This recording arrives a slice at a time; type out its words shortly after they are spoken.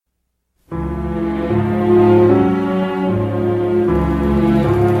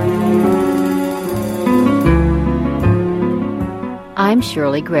I'm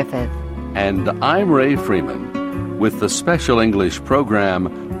Shirley Griffith. And I'm Ray Freeman with the special English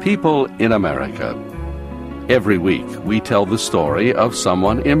program, People in America. Every week, we tell the story of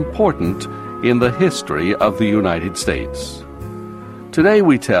someone important in the history of the United States. Today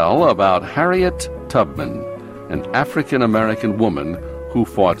we tell about Harriet Tubman, an African-American woman who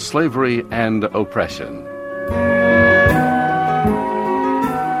fought slavery and oppression.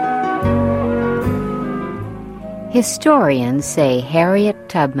 Historians say Harriet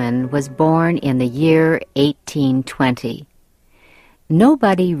Tubman was born in the year 1820.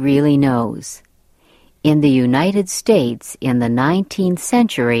 Nobody really knows. In the United States in the 19th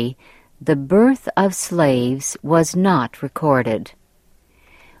century, the birth of slaves was not recorded.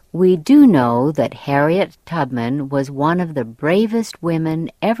 We do know that Harriet Tubman was one of the bravest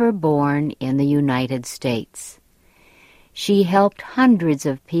women ever born in the United States. She helped hundreds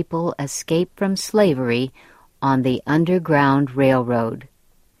of people escape from slavery on the Underground Railroad.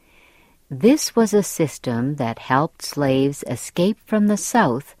 This was a system that helped slaves escape from the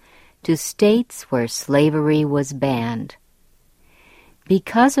South to states where slavery was banned.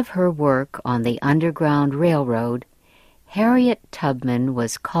 Because of her work on the Underground Railroad, Harriet Tubman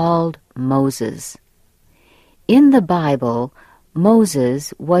was called Moses. In the Bible,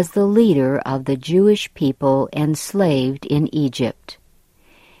 Moses was the leader of the Jewish people enslaved in Egypt.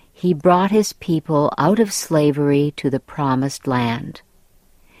 He brought his people out of slavery to the Promised Land.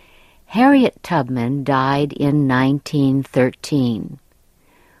 Harriet Tubman died in 1913.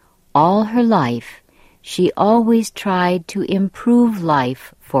 All her life, she always tried to improve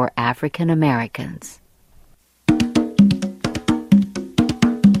life for African Americans.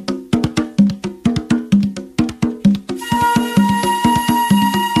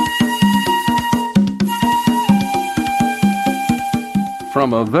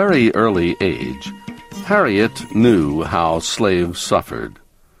 From a very early age, Harriet knew how slaves suffered.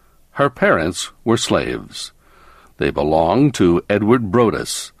 Her parents were slaves. They belonged to Edward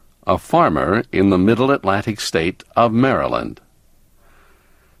Brodess, a farmer in the Middle Atlantic state of Maryland.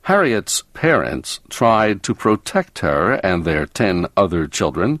 Harriet's parents tried to protect her and their 10 other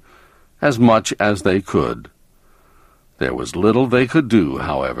children as much as they could. There was little they could do,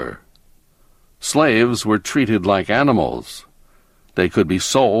 however. Slaves were treated like animals. They could be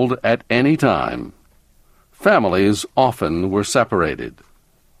sold at any time. Families often were separated.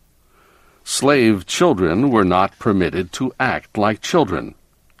 Slave children were not permitted to act like children.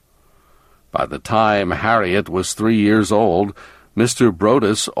 By the time Harriet was 3 years old, Mr.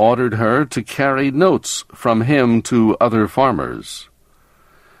 Brodess ordered her to carry notes from him to other farmers.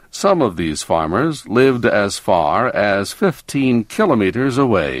 Some of these farmers lived as far as 15 kilometers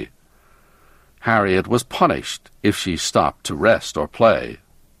away. Harriet was punished if she stopped to rest or play.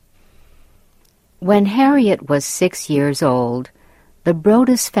 When Harriet was 6 years old, the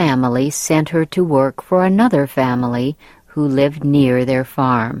Brodess family sent her to work for another family who lived near their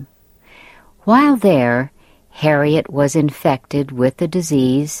farm. While there, Harriet was infected with the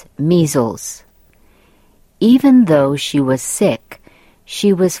disease measles. Even though she was sick,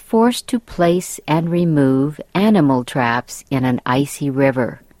 she was forced to place and remove animal traps in an icy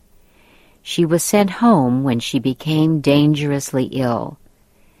river. She was sent home when she became dangerously ill.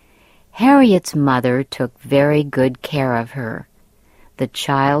 Harriet's mother took very good care of her. The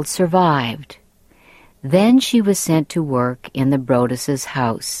child survived. Then she was sent to work in the Brodesses'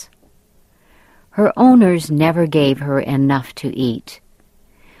 house. Her owners never gave her enough to eat.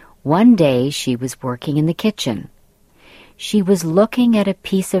 One day she was working in the kitchen. She was looking at a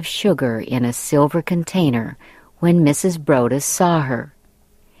piece of sugar in a silver container when Mrs. Brodess saw her.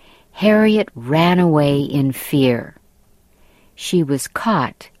 Harriet ran away in fear. She was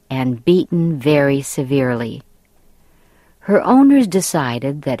caught and beaten very severely. Her owners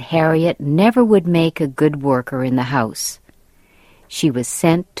decided that Harriet never would make a good worker in the house. She was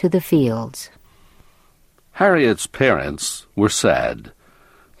sent to the fields. Harriet's parents were sad.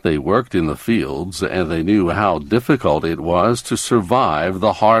 They worked in the fields, and they knew how difficult it was to survive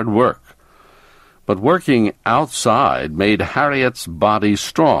the hard work. But working outside made Harriet's body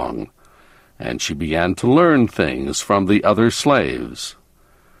strong, and she began to learn things from the other slaves.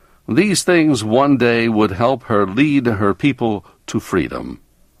 These things one day would help her lead her people to freedom.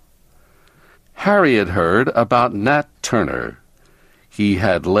 Harriet heard about Nat Turner. He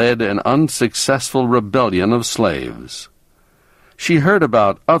had led an unsuccessful rebellion of slaves. She heard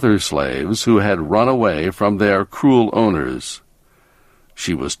about other slaves who had run away from their cruel owners.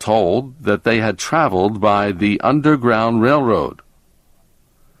 She was told that they had traveled by the Underground Railroad.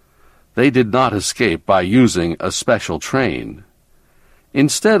 They did not escape by using a special train.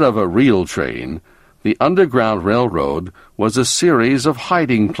 Instead of a real train, The Underground Railroad was a series of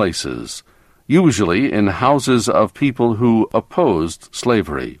hiding places, usually in houses of people who opposed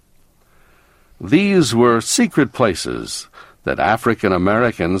slavery. These were secret places that African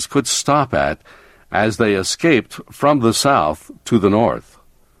Americans could stop at as they escaped from the South to the North.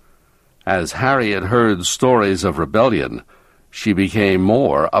 As Harriet heard stories of rebellion, she became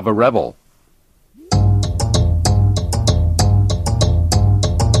more of a rebel.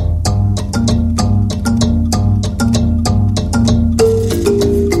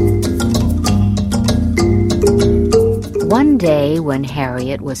 One day when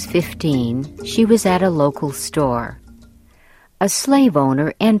Harriet was 15, she was at a local store. A slave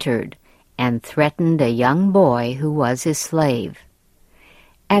owner entered and threatened a young boy who was his slave.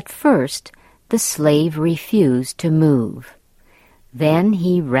 At first, the slave refused to move. Then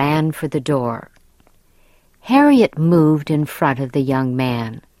he ran for the door. Harriet moved in front of the young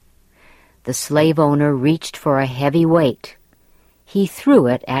man. The slave owner reached for a heavy weight. He threw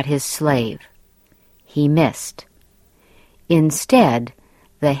it at his slave. He missed. Instead,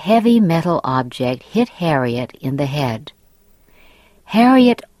 the heavy metal object hit Harriet in the head.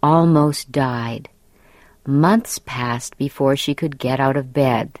 Harriet almost died. Months passed before she could get out of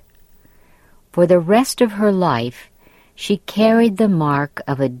bed. For the rest of her life, she carried the mark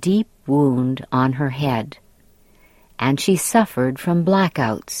of a deep wound on her head, and she suffered from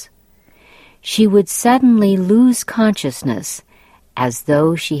blackouts. She would suddenly lose consciousness as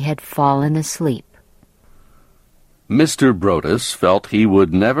though she had fallen asleep. Mr. Broadus felt he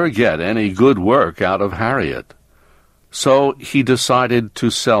would never get any good work out of Harriet, so he decided to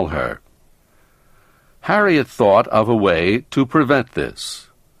sell her. Harriet thought of a way to prevent this.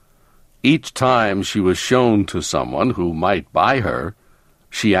 Each time she was shown to someone who might buy her,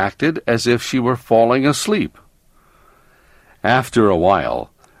 she acted as if she were falling asleep. After a while,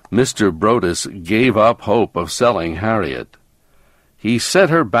 Mr. Broadus gave up hope of selling Harriet. He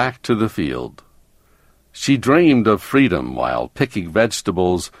sent her back to the field. She dreamed of freedom while picking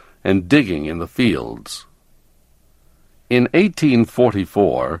vegetables and digging in the fields. In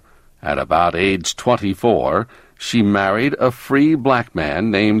 1844, at about age 24, she married a free black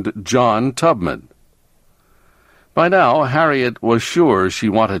man named John Tubman. By now, Harriet was sure she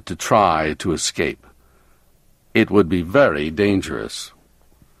wanted to try to escape. It would be very dangerous.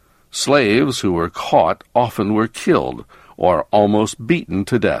 Slaves who were caught often were killed or almost beaten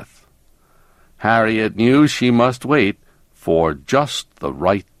to death. Harriet knew she must wait for just the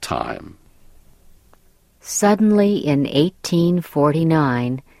right time. Suddenly, in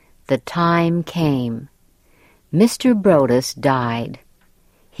 1849, the time came. Mr. Broadus died.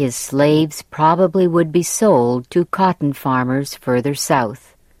 His slaves probably would be sold to cotton farmers further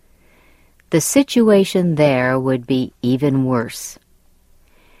south. The situation there would be even worse.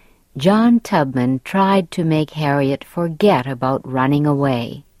 John Tubman tried to make Harriet forget about running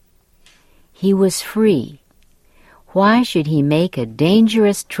away. He was free. Why should he make a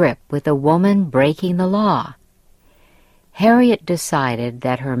dangerous trip with a woman breaking the law? Harriet decided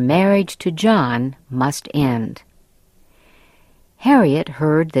that her marriage to John must end. Harriet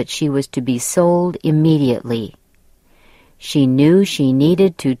heard that she was to be sold immediately. She knew she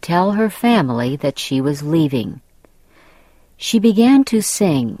needed to tell her family that she was leaving. She began to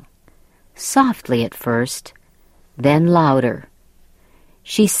sing, softly at first, then louder.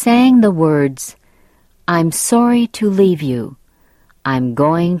 She sang the words, "I'm sorry to leave you. I'm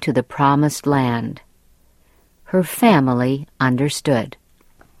going to the promised land." Her family understood.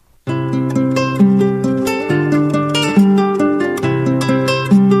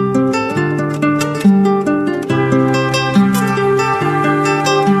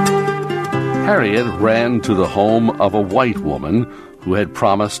 Harriet ran to the home of a white woman who had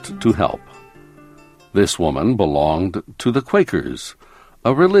promised to help. This woman belonged to the Quakers,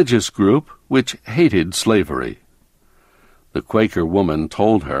 a religious group which hated slavery. The Quaker woman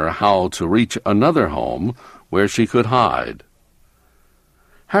told her how to reach another home where she could hide.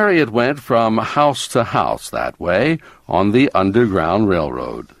 Harriet went from house to house that way on the Underground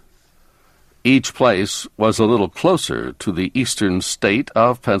Railroad. Each place was a little closer to the eastern state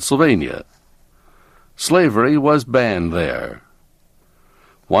of Pennsylvania. Slavery was banned there.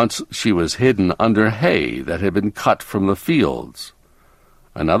 Once she was hidden under hay that had been cut from the fields.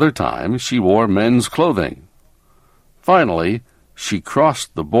 Another time she wore men's clothing. Finally, she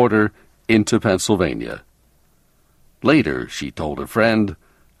crossed the border into Pennsylvania. Later, she told a friend,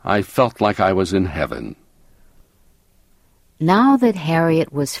 "I felt like I was in heaven." Now that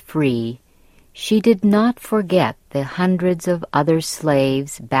Harriet was free, she did not forget the hundreds of other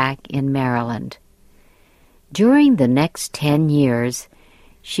slaves back in Maryland. During the next 10 years,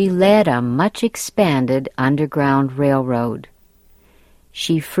 she led a much-expanded underground railroad.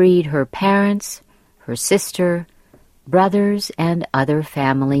 She freed her parents, her sister, brothers, and other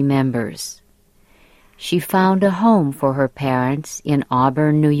family members. She found a home for her parents in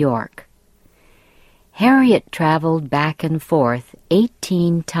Auburn, New York. Harriet traveled back and forth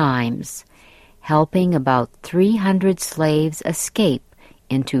 18 times, helping about 300 slaves escape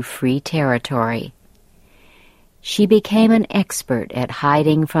into free territory. She became an expert at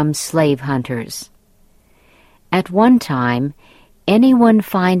hiding from slave hunters. At one time, anyone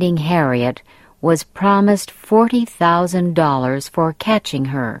finding Harriet was promised $40,000 for catching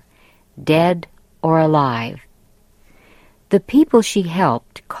her, dead or alive. The people she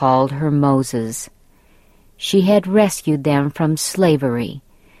helped called her Moses. She had rescued them from slavery,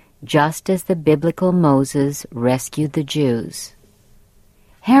 just as the biblical Moses rescued the Jews.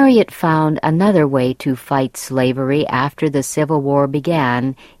 Harriet found another way to fight slavery after the Civil War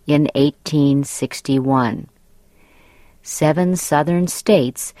began in 1861. 7 southern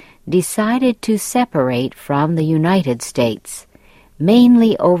states decided to separate from the United States,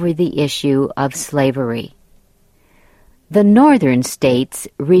 mainly over the issue of slavery. The northern states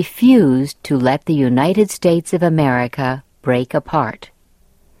refused to let the United States of America break apart.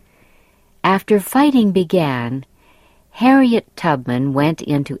 After fighting began, Harriet Tubman went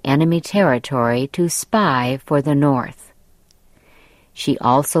into enemy territory to spy for the North. She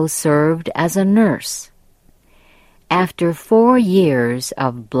also served as a nurse. After 4 years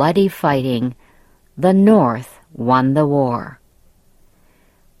of bloody fighting, the North won the war.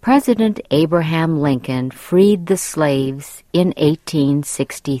 President Abraham Lincoln freed the slaves in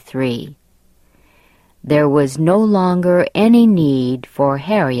 1863. There was no longer any need for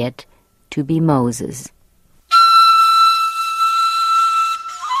Harriet to be Moses.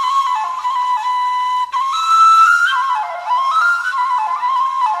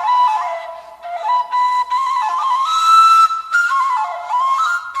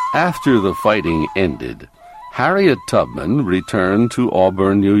 After the fighting ended, Harriet Tubman returned to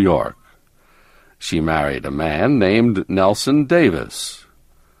Auburn, New York. She married a man named Nelson Davis.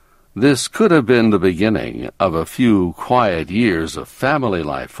 This could have been the beginning of a few quiet years of family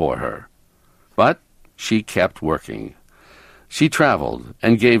life for her. But she kept working. She traveled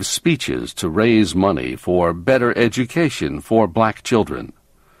and gave speeches to raise money for better education for black children.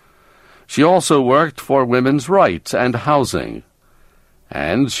 She also worked for women's rights and housing,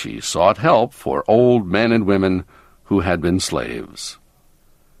 and she sought help for old men and women who had been slaves.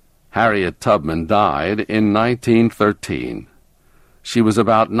 Harriet Tubman died in 1913. She was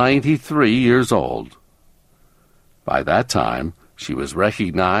about 93 years old. By that time, she was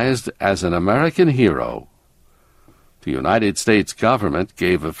recognized as an American hero. The United States government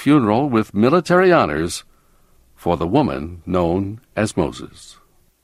gave a funeral with military honors for the woman known as Moses.